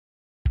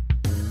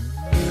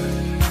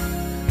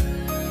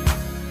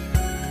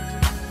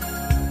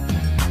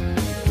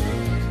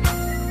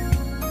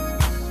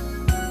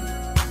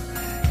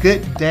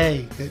Good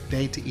day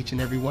to each and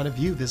every one of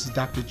you. This is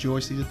Dr.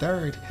 George C.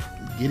 III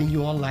getting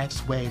you on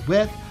life's way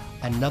with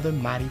another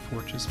Mighty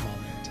Fortress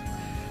moment.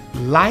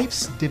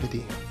 Life's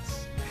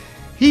dividends.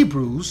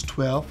 Hebrews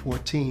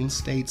 12:14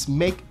 states,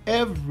 "Make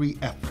every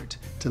effort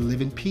to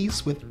live in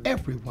peace with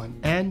everyone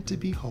and to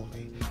be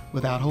holy.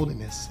 Without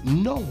holiness,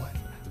 no one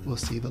will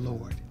see the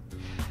Lord."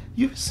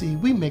 You see,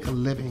 we make a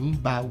living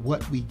by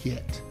what we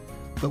get,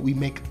 but we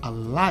make a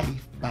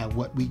life by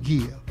what we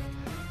give.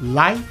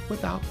 Life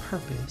without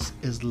purpose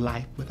is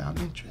life without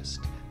interest.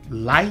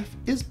 Life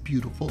is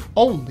beautiful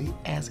only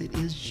as it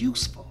is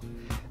useful.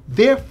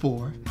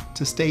 Therefore,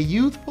 to stay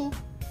youthful,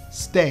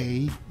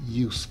 stay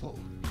useful.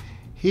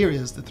 Here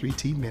is the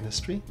 3T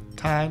ministry,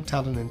 time,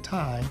 talent, and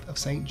tithe of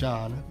St.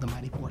 John the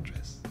Mighty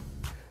Fortress.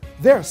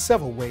 There are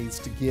several ways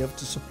to give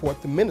to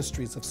support the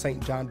ministries of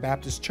St. John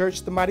Baptist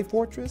Church, the Mighty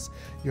Fortress,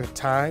 your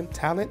time,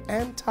 talent,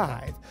 and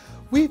tithe.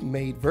 We've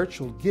made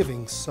virtual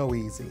giving so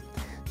easy.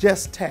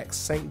 Just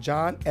text St.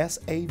 John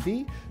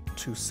SAV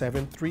to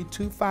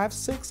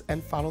 73256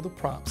 and follow the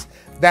prompts.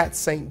 That's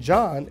St.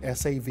 John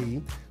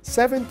SAV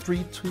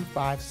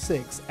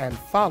 73256 and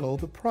follow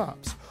the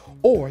prompts.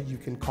 Or you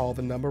can call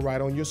the number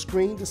right on your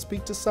screen to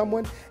speak to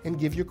someone and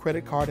give your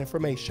credit card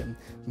information,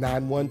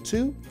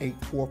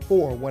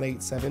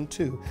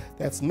 912-844-1872.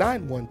 That's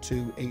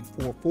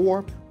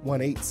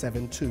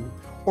 912-844-1872.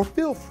 Or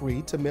feel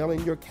free to mail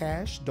in your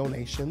cash,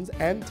 donations,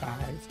 and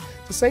tithes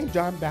to St.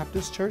 John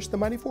Baptist Church, the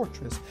Mighty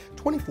Fortress,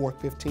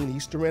 2415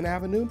 East DeRenne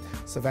Avenue,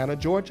 Savannah,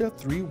 Georgia,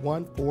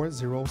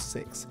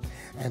 31406.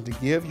 And to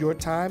give your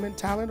time and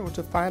talent or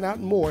to find out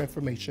more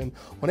information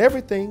on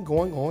everything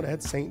going on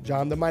at St.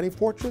 John the Mighty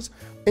Fortress,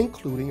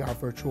 including our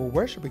virtual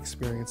worship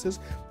experiences,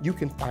 you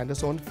can find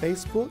us on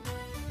Facebook,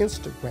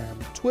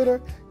 Instagram, Twitter,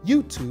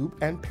 YouTube,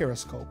 and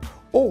Periscope,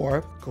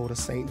 or go to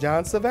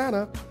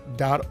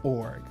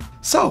stjohnsavannah.org.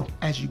 So,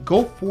 as you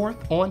go forth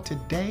on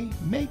today,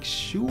 make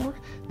sure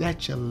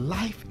that your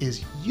life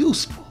is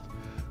useful.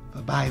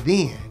 But by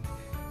then,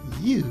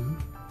 you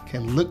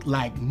can look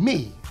like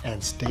me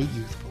and stay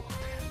youthful.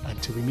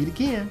 Until we meet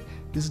again,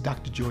 this is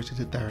Dr. George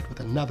III with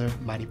another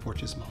Mighty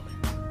Fortress moment.